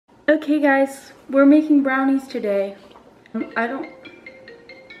Okay guys, we're making brownies today. I don't...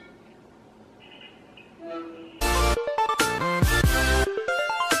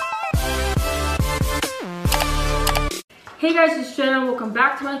 Hey guys, it's Jenna. Welcome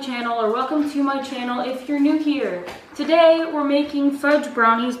back to my channel, or welcome to my channel if you're new here. Today we're making fudge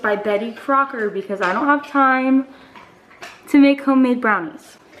brownies by Betty Crocker because I don't have time to make homemade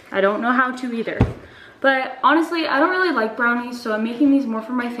brownies. I don't know how to either. But honestly, I don't really like brownies, so I'm making these more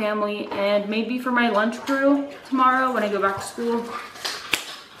for my family and maybe for my lunch crew tomorrow when I go back to school.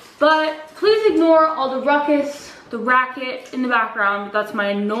 But please ignore all the ruckus, the racket in the background. That's my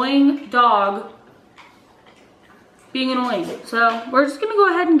annoying dog being annoying. So we're just gonna go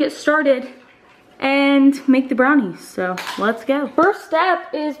ahead and get started and make the brownies. So let's go. First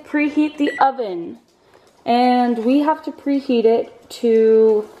step is preheat the oven. And we have to preheat it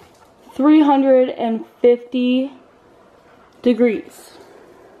to 350 degrees.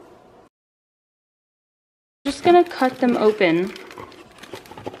 Just gonna cut them open.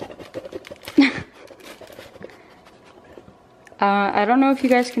 I don't know if you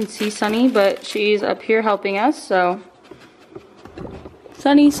guys can see Sunny, but she's up here helping us, so.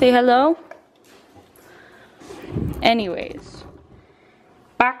 Sunny, say hello. Anyways,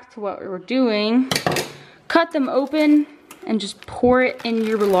 back to what we were doing. Cut them open and just pour it in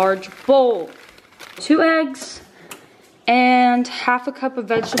your large bowl. 2 eggs and half a cup of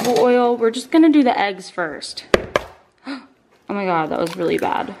vegetable oil. We're just gonna do the eggs first. Oh my god, that was really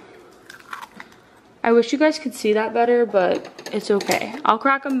bad. I wish you guys could see that better, but it's okay. I'll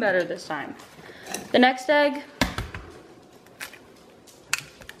crack them better this time. The next egg.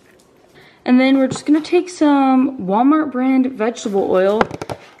 And then we're just gonna take some Walmart brand vegetable oil,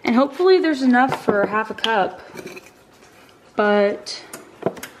 and hopefully there's enough for half a cup. But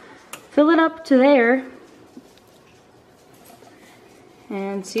fill it up to there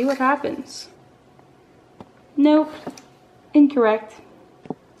and see what happens. Nope, incorrect.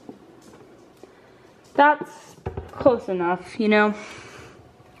 That's close enough, you know.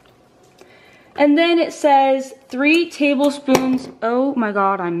 And then it says 3 tablespoons, oh my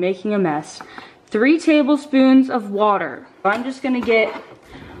god, I'm making a mess. 3 tablespoons of water. I'm just gonna get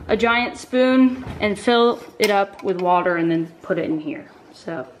a giant spoon and fill it up with water and then put it in here.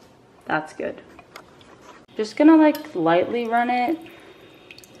 So that's good. Just gonna like lightly run it.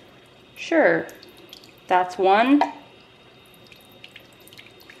 Sure, that's 1,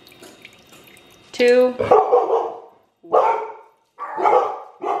 2,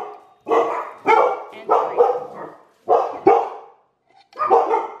 and 3.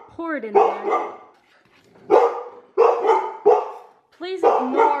 Pour it in there. Please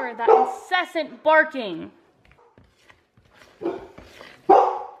ignore that incessant barking.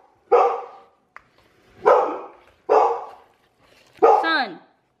 Son,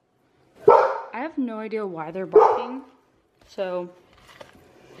 I have no idea why they're barking, so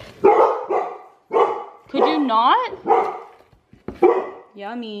could you not?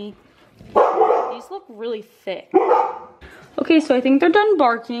 Yummy. These look really thick. Okay, so I think they're done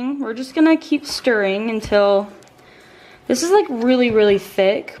barking. We're just gonna keep stirring until this is like really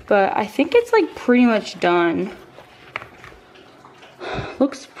thick, but I think it's like pretty much done.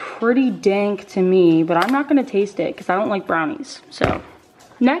 Looks pretty dank to me, but I'm not gonna taste it because I don't like brownies. So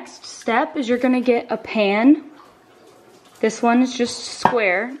next step is you're gonna get a pan. This one is just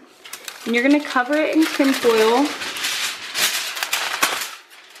square. And you're gonna cover it in tin foil.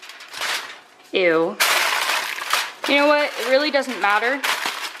 Ew. You know what? It really doesn't matter.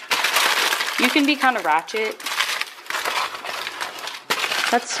 You can be kind of ratchet.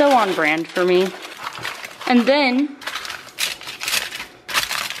 That's so on brand for me. And then,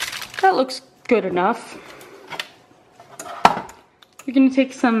 that looks good enough. You're gonna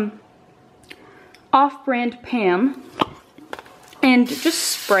take some off-brand Pam and just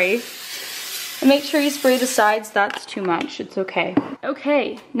spray. And make sure you spray the sides. That's too much. It's okay.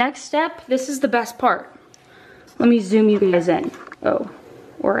 Okay, next step. This is the best part. Let me zoom you guys in. Oh,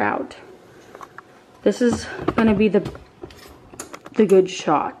 or out. This is gonna be the good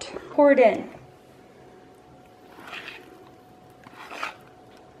shot. Pour it in.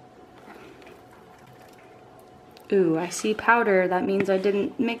 Ooh, I see powder. That means I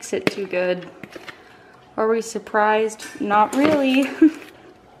didn't mix it too good. Are we surprised? Not really.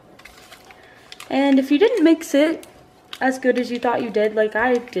 And if you didn't mix it as good as you thought you did, like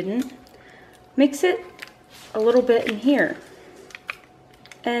I didn't, mix it a little bit in here.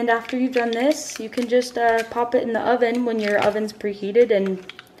 And after you've done this, you can just pop it in the oven when your oven's preheated and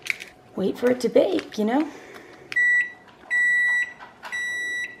wait for it to bake, you know?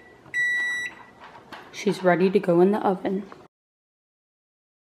 She's ready to go in the oven.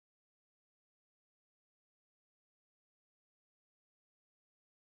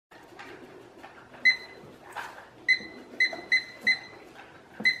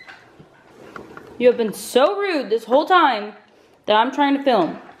 You have been so rude this whole time that I'm trying to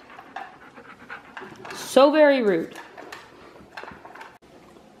film. So very rude.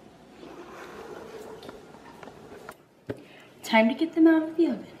 Time to get them out of the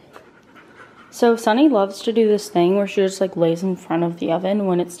oven. So Sunny loves to do this thing where she just like lays in front of the oven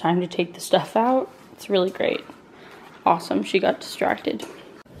when it's time to take the stuff out. It's really great. Awesome, she got distracted.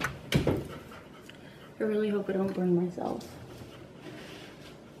 I really hope I don't burn myself.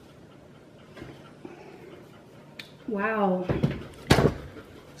 Wow.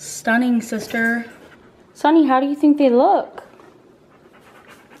 Stunning, sister. Sunny, how do you think they look?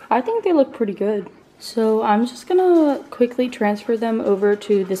 I think they look pretty good. So I'm just gonna quickly transfer them over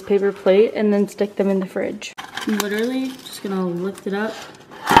to this paper plate and then stick them in the fridge. I'm literally just gonna lift it up,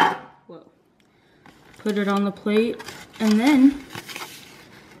 whoa, put it on the plate, and then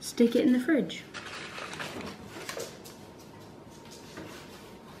stick it in the fridge.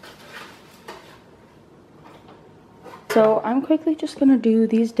 So I'm quickly just gonna do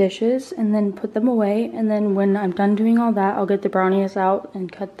these dishes and then put them away, and then when I'm done doing all that, I'll get the brownies out and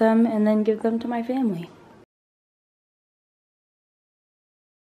cut them and then give them to my family.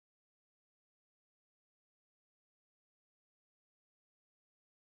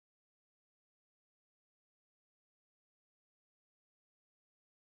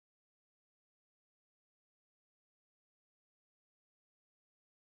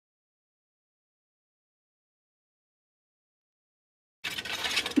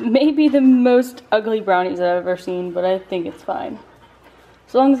 Maybe the most ugly brownies I've ever seen, but I think it's fine.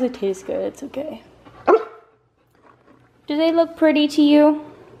 As long as they taste good, it's okay. Do they look pretty to you?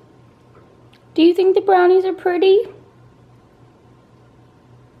 Do you think the brownies are pretty?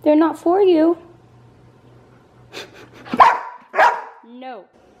 They're not for you. No.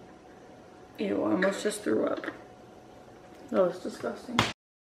 Ew, I almost just threw up. That was disgusting.